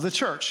all of the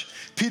church.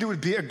 Peter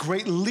would be a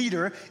great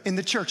leader in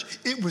the church.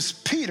 It was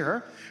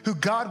Peter who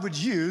God would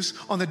use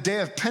on the day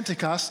of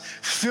Pentecost,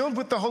 filled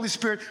with the Holy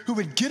Spirit, who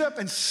would get up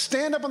and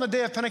stand up on the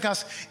day of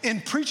Pentecost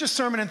and preach a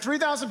sermon, and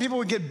 3,000 people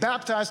would get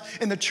baptized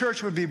and the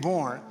church would be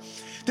born.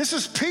 This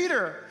is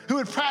Peter who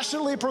would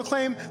passionately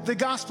proclaim the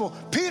gospel.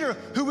 Peter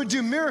who would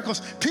do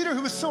miracles. Peter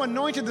who was so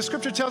anointed, the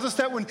scripture tells us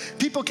that when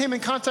people came in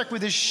contact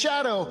with his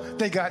shadow,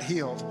 they got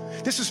healed.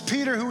 This is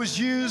Peter who was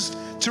used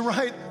to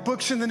write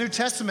books in the New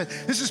Testament.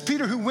 This is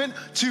Peter who went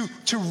to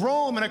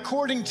Rome and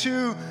according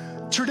to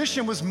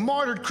tradition was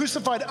martyred,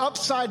 crucified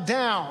upside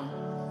down.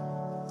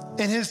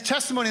 And his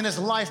testimony and his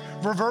life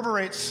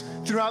reverberates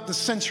throughout the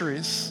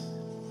centuries.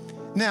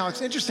 Now,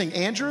 it's interesting.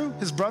 Andrew,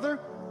 his brother,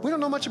 we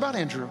don't know much about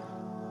Andrew.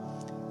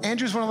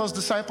 Andrew's one of those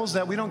disciples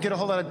that we don't get a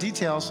whole lot of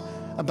details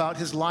about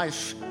his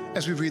life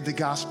as we read the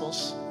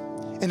Gospels.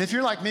 And if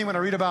you're like me, when I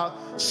read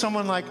about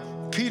someone like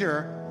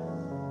Peter,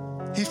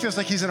 he feels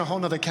like he's in a whole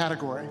nother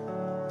category.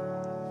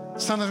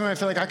 Sometimes I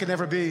feel like I could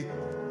never be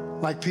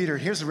like Peter.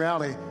 Here's the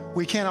reality.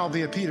 We can't all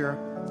be a Peter,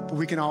 but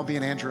we can all be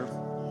an Andrew.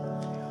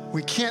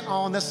 We can't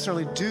all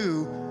necessarily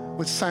do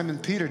what Simon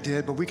Peter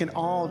did, but we can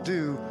all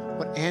do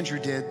what Andrew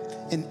did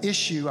and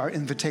issue our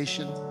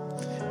invitation.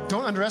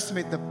 Don't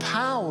underestimate the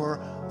power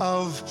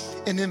of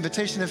an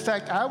invitation. In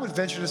fact, I would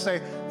venture to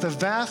say the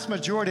vast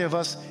majority of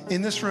us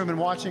in this room and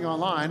watching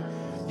online,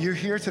 you're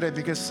here today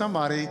because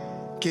somebody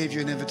gave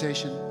you an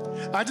invitation.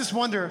 I just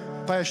wonder,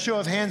 by a show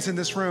of hands in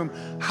this room,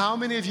 how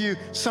many of you,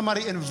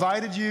 somebody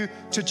invited you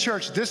to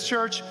church, this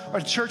church, or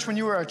church when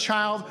you were a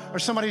child, or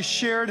somebody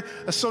shared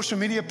a social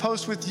media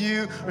post with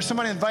you, or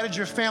somebody invited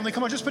your family?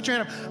 Come on, just put your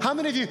hand up. How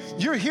many of you,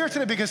 you're here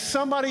today because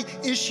somebody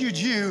issued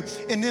you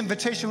an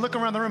invitation? Look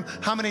around the room.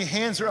 How many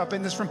hands are up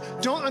in this room?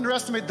 Don't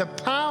underestimate the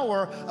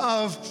power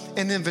of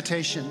an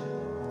invitation.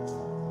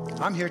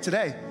 I'm here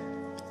today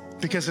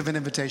because of an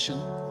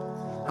invitation.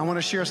 I want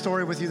to share a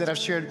story with you that I've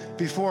shared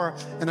before,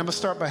 and I'm going to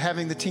start by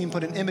having the team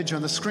put an image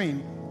on the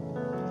screen.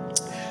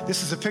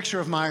 This is a picture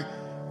of my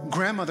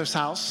grandmother's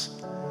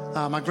house.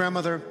 My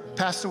grandmother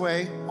passed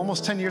away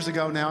almost 10 years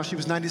ago now. She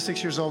was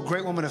 96 years old,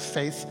 great woman of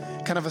faith,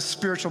 kind of a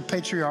spiritual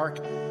patriarch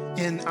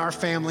in our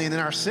family and in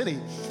our city.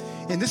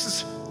 And this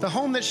is the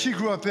home that she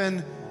grew up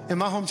in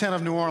my hometown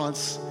of New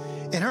Orleans.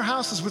 And her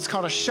house is what's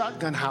called a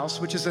shotgun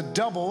house, which is a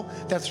double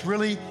that's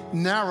really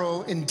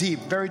narrow and deep,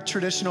 very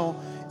traditional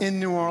in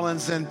New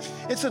Orleans. And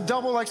it's a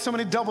double like so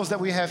many doubles that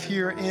we have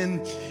here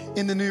in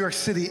the New York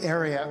City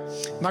area.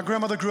 My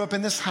grandmother grew up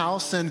in this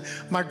house, and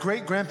my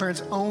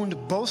great-grandparents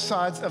owned both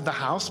sides of the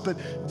house. But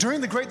during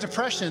the Great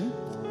Depression,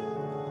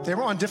 they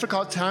were on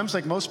difficult times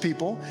like most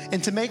people.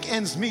 And to make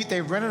ends meet,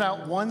 they rented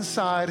out one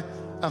side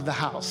of the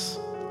house.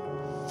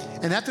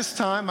 And at this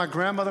time, my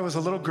grandmother was a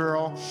little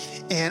girl,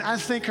 and I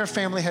think her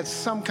family had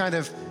some kind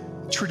of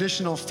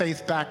traditional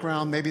faith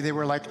background. Maybe they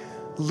were like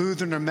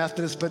Lutheran or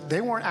Methodist, but they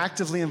weren't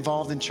actively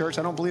involved in church.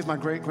 I don't believe my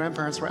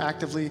great-grandparents were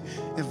actively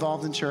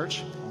involved in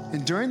church.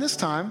 And during this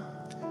time,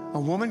 a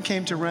woman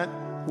came to rent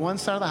one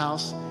side of the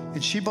house,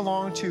 and she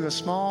belonged to a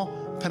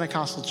small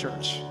Pentecostal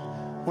church.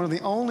 one of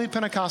the only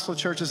Pentecostal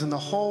churches in the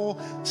whole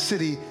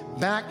city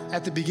back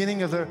at the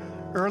beginning of the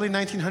early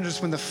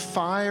 1900s when the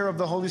fire of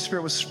the Holy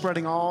Spirit was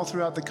spreading all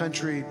throughout the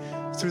country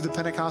through the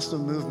Pentecostal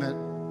movement.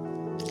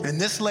 And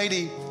this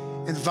lady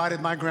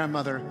invited my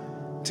grandmother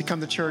to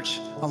come to church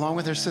along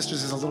with her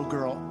sisters as a little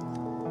girl.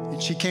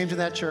 And she came to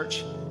that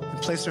church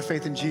and placed her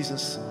faith in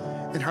Jesus,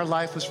 and her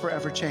life was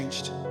forever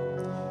changed.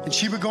 And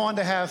she would go on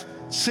to have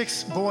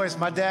 6 boys,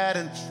 my dad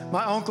and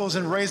my uncles,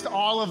 and raised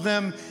all of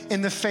them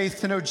in the faith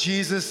to know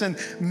Jesus. And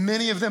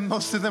many of them,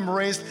 most of them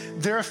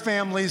raised their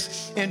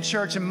families in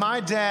church. And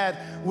my dad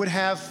would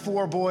have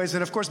 4 boys.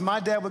 And of course, my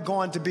dad would go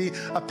on to be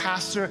a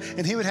pastor,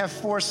 and he would have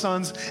 4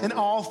 sons. And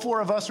all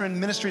 4 of us are in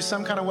ministry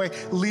some kind of way,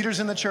 leaders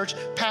in the church,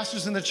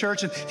 pastors in the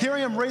church. And here I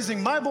am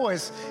raising my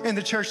boys in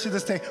the church to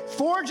this day.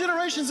 4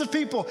 generations of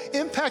people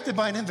impacted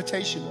by an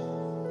invitation.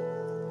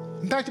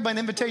 Impacted by an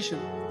invitation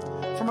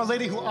from a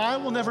lady who I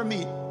will never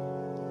meet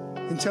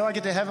until I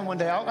get to heaven one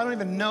day. I don't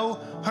even know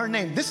her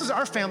name. This is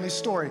our family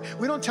story.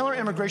 We don't tell our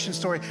immigration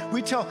story.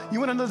 We tell, you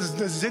want to know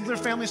the Ziegler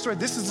family story?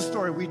 This is the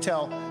story we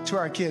tell to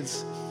our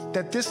kids,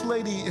 that this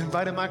lady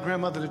invited my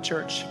grandmother to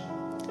church,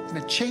 and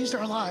it changed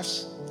our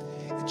lives.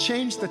 It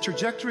changed the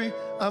trajectory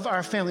of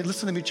our family.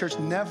 Listen to me, church,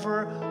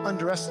 never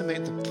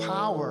underestimate the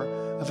power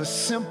of a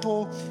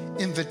simple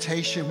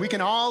invitation. We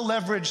can all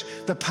leverage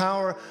the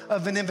power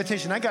of an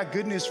invitation. I got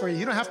good news for you.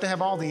 You don't have to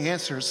have all the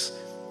answers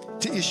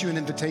to issue an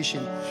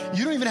invitation.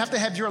 You don't even have to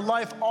have your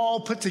life all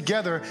put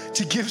together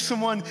to give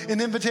someone an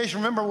invitation.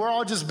 Remember, we're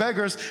all just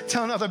beggars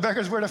telling other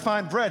beggars where to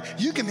find bread.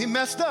 You can be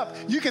messed up.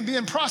 You can be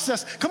in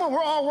process. Come on,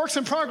 we're all works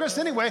in progress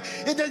anyway.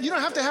 You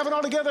don't have to have it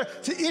all together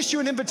to issue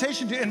an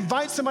invitation, to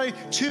invite somebody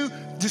to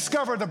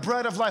discover the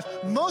bread of life.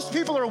 Most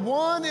people are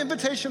one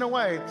invitation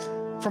away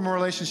from a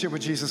relationship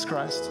with Jesus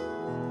Christ.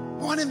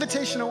 One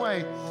invitation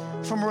away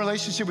from a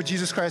relationship with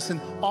Jesus Christ.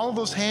 And all of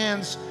those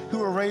hands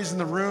who are raised in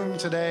the room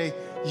today,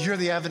 you're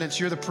the evidence,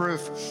 you're the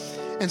proof.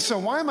 And so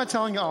why am I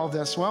telling you all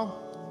this? Well,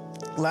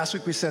 last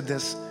week we said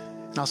this,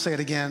 and I'll say it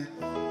again.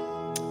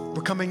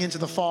 We're coming into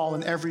the fall,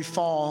 and every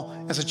fall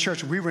as a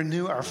church, we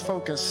renew our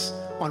focus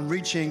on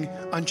reaching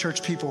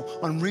unchurched people,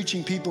 on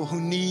reaching people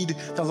who need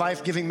the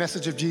life-giving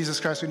message of Jesus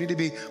Christ. We need to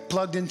be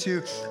plugged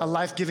into a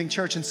life-giving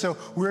church. And so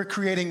we're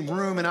creating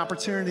room and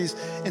opportunities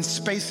and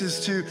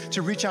spaces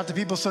to reach out to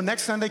people. So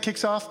next Sunday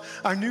kicks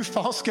off our new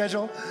fall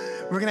schedule.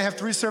 We're gonna have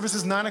 3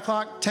 services, 9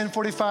 o'clock,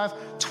 10:45,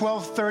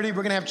 12:30.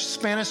 We're gonna have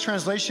Spanish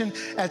translation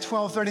at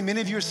 12:30.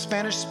 Many of you are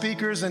Spanish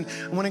speakers, and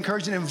I wanna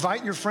encourage you to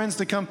invite your friends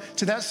to come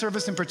to that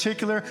service in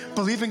particular.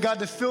 Believe in God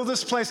to fill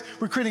this place.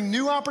 We're creating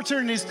new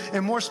opportunities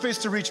and more space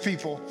to reach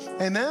people.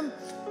 Amen?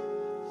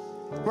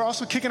 We're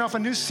also kicking off a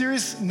new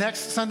series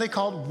next Sunday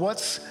called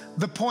What's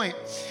the Point?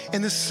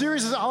 And this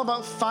series is all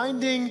about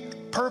finding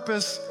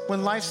purpose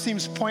when life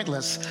seems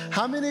pointless.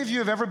 How many of you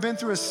have ever been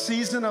through a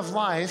season of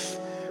life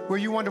where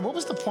you wonder, what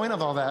was the point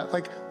of all that?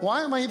 Like,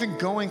 why am I even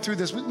going through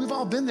this? We've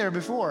all been there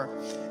before.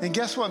 And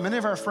guess what? Many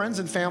of our friends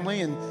and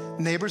family and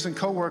neighbors and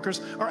coworkers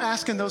are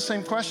asking those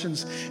same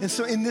questions. And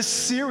so in this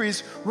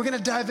series, we're gonna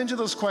dive into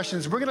those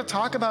questions. We're gonna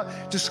talk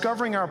about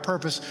discovering our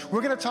purpose.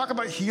 We're gonna talk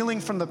about healing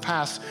from the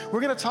past.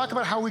 We're gonna talk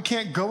about how we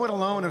can't go it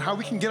alone and how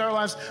we can get our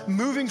lives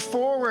moving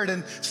forward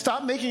and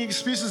stop making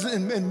excuses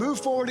and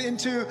move forward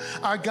into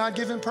our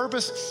God-given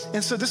purpose.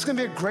 And so this is gonna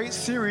be a great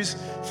series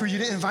for you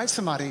to invite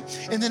somebody.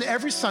 And then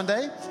every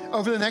Sunday,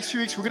 over the next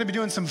few weeks, we're gonna be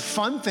doing some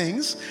fun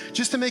things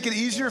just to make it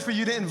easier for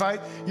you to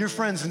invite your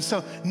friends. And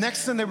so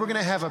next Sunday, we're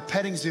gonna have a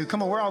petting zoo.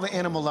 Come on, where are all the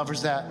animal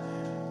lovers at?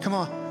 Come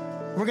on.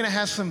 We're gonna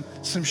have some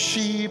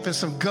sheep and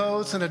some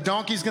goats, and a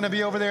donkey's gonna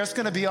be over there. It's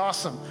gonna be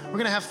awesome. We're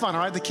gonna have fun,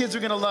 all right? The kids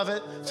are gonna love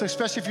it. So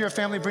especially if you're a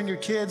family, bring your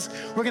kids.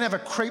 We're gonna have a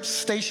crepe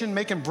station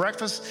making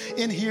breakfast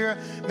in here,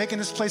 making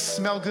this place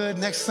smell good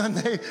next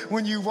Sunday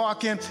when you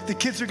walk in. The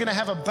kids are gonna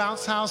have a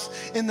bounce house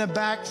in the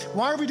back.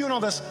 Why are we doing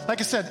all this?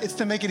 Like I said, it's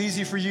to make it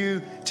easy for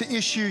you to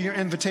issue your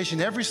invitation.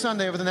 Every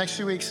Sunday over the next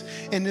few weeks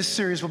in this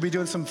series, we'll be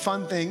doing some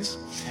fun things.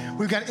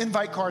 We've got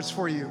invite cards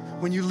for you.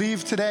 When you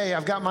leave today,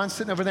 I've got mine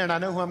sitting over there, and I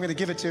know who I'm gonna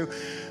give it to.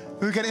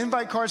 We've got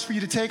invite cards for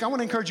you to take. I want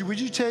to encourage you, would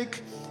you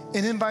take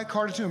an invite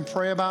card or two and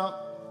pray about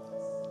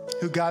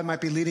who God might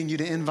be leading you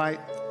to invite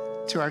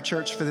to our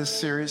church for this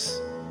series?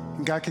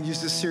 And God can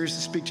use this series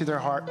to speak to their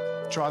heart,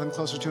 draw them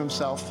closer to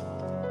himself.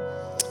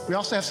 We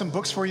also have some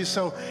books for you.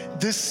 So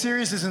this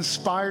series is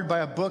inspired by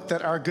a book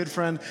that our good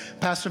friend,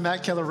 Pastor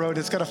Matt Keller, wrote.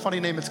 It's got a funny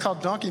name. It's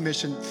called Donkey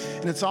Mission.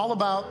 And it's all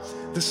about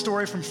the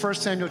story from 1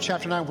 Samuel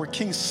chapter 9, where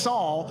King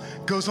Saul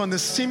goes on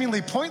this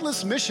seemingly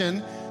pointless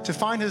mission to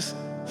find his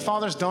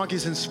father's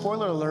donkeys, and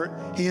spoiler alert,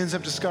 he ends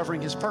up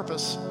discovering his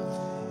purpose.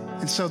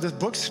 And so the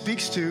book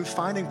speaks to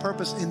finding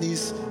purpose in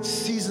these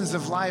seasons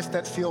of life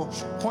that feel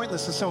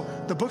pointless. And so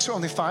the books are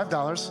only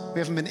 $5. We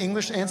have them in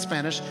English and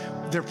Spanish.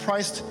 They're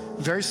priced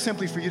very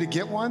simply for you to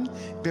get one,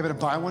 be able to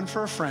buy one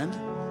for a friend,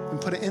 and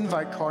put an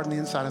invite card on the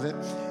inside of it,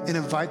 and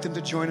invite them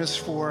to join us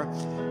for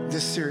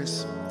this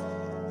series.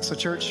 So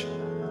church,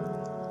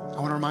 I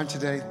want to remind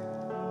today,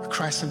 we're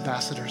Christ's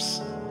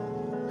ambassadors.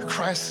 We're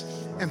Christ's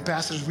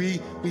ambassadors. We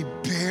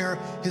bear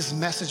his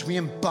message. We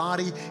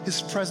embody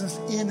his presence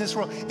in this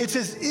world. It's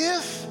as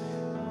if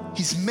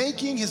he's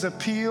making his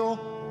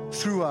appeal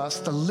through us.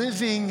 The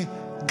living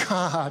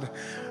God,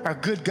 our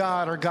good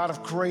God, our God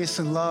of grace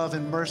and love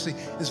and mercy,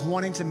 is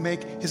wanting to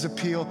make his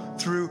appeal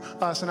through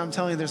us. And I'm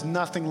telling you, there's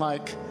nothing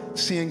like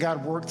seeing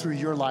God work through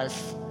your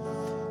life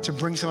to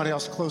bring somebody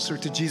else closer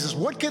to Jesus.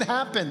 What could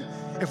happen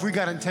if we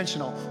got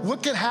intentional?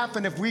 What could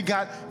happen if we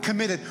got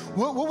committed?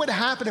 What would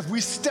happen if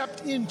we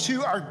stepped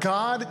into our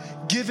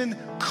God-given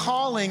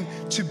calling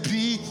to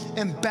be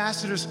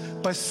ambassadors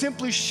by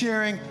simply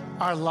sharing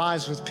our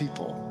lives with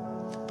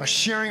people, by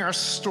sharing our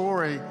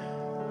story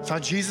of how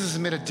Jesus has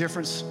made a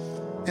difference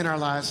in our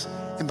lives,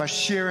 and by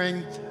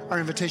sharing our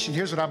invitation?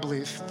 Here's what I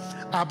believe.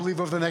 I believe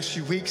over the next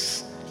few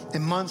weeks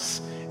and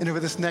months and over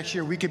this next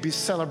year, we could be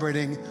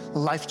celebrating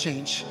life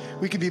change.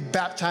 We could be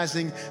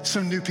baptizing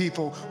some new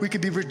people. We could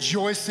be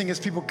rejoicing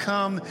as people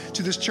come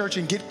to this church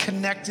and get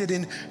connected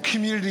in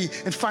community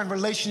and find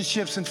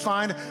relationships and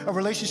find a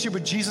relationship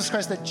with Jesus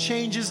Christ that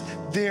changes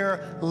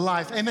their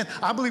life. Amen.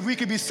 I believe we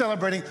could be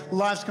celebrating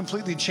lives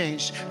completely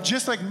changed.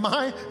 Just like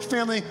my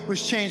family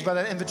was changed by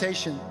that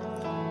invitation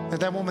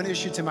that woman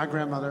issued to my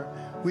grandmother,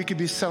 we could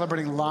be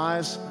celebrating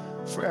lives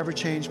forever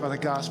changed by the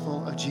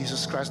gospel of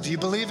Jesus Christ. Do you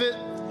believe it?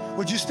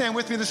 Would you stand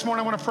with me this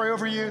morning? I want to pray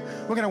over you.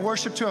 We're going to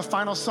worship to a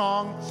final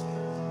song.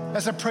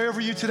 As I pray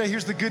over you today,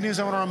 here's the good news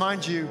I want to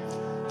remind you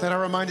that I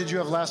reminded you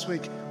of last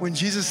week. When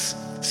Jesus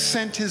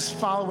sent his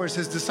followers,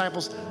 his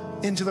disciples,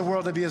 into the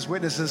world to be his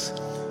witnesses,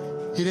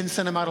 he didn't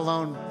send them out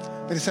alone,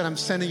 but he said, I'm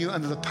sending you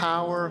under the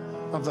power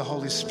of the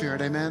Holy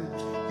Spirit. Amen.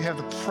 You have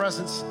the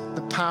presence,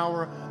 the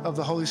power of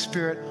the Holy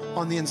Spirit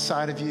on the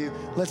inside of you.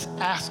 Let's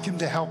ask him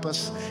to help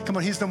us. Come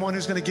on, he's the one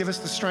who's going to give us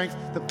the strength,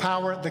 the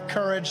power, the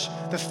courage,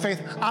 the faith.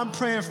 I'm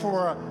praying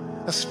for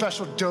a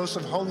special dose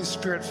of Holy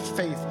Spirit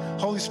faith,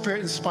 Holy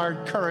Spirit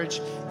inspired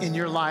courage in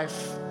your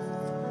life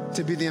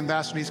to be the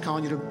ambassador he's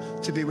calling you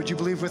to be. Would you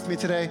believe with me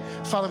today?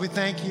 Father, we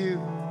thank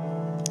you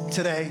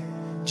today.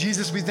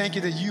 Jesus, we thank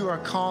you that you are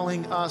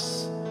calling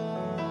us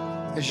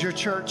as your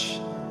church,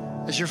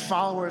 as your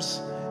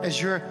followers,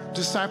 as your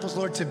disciples,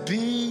 Lord, to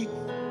be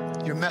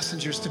your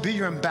messengers, to be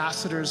your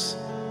ambassadors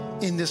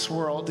in this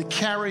world, to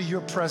carry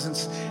your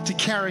presence, to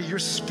carry your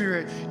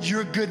spirit,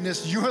 your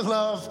goodness, your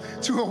love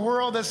to a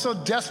world that so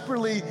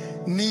desperately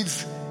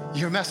needs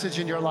your message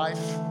in your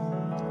life.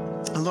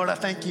 And Lord, I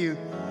thank you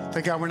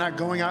that, God, we're not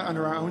going out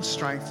under our own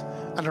strength,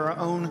 under our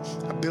own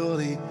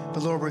ability,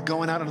 but Lord, we're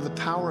going out under the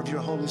power of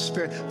your Holy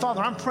Spirit. Father,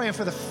 I'm praying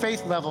for the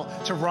faith level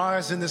to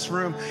rise in this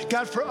room.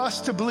 God, for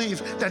us to believe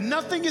that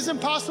nothing is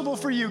impossible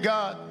for you,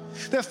 God.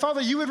 That,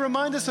 Father, you would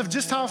remind us of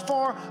just how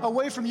far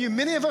away from you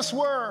many of us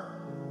were.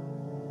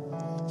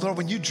 Lord,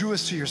 when you drew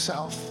us to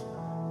yourself,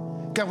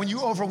 God, when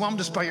you overwhelmed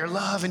us by your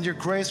love and your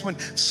grace, when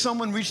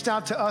someone reached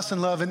out to us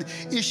in love and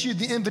issued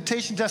the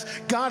invitation to us,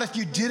 God, if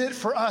you did it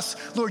for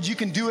us, Lord, you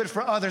can do it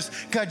for others.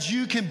 God,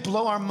 you can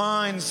blow our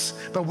minds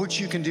by what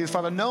you can do.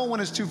 Father, no one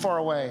is too far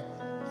away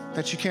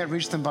that you can't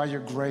reach them by your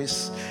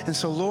grace. And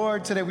so,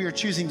 Lord, today we are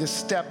choosing to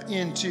step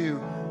into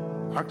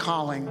our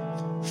calling,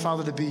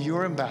 Father, to be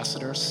your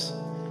ambassadors,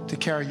 to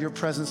carry your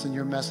presence and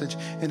your message,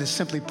 and to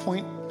simply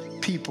point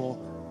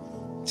people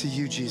to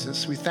you,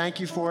 Jesus. We thank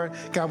you for it.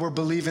 God, we're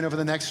believing over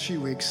the next few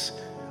weeks.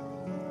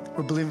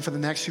 We're believing for the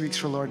next few weeks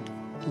for, Lord,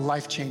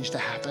 life change to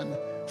happen,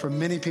 for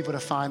many people to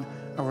find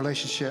a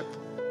relationship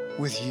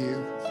with you.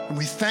 And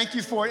we thank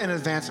you for it in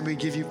advance, and we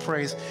give you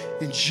praise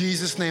in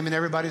Jesus' name. And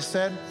everybody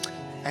said,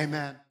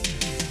 amen.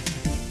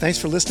 Thanks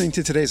for listening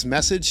to today's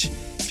message.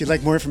 If you'd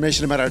like more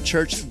information about our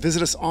church,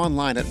 visit us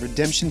online at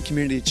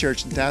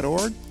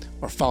redemptioncommunitychurch.org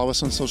or follow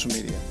us on social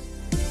media.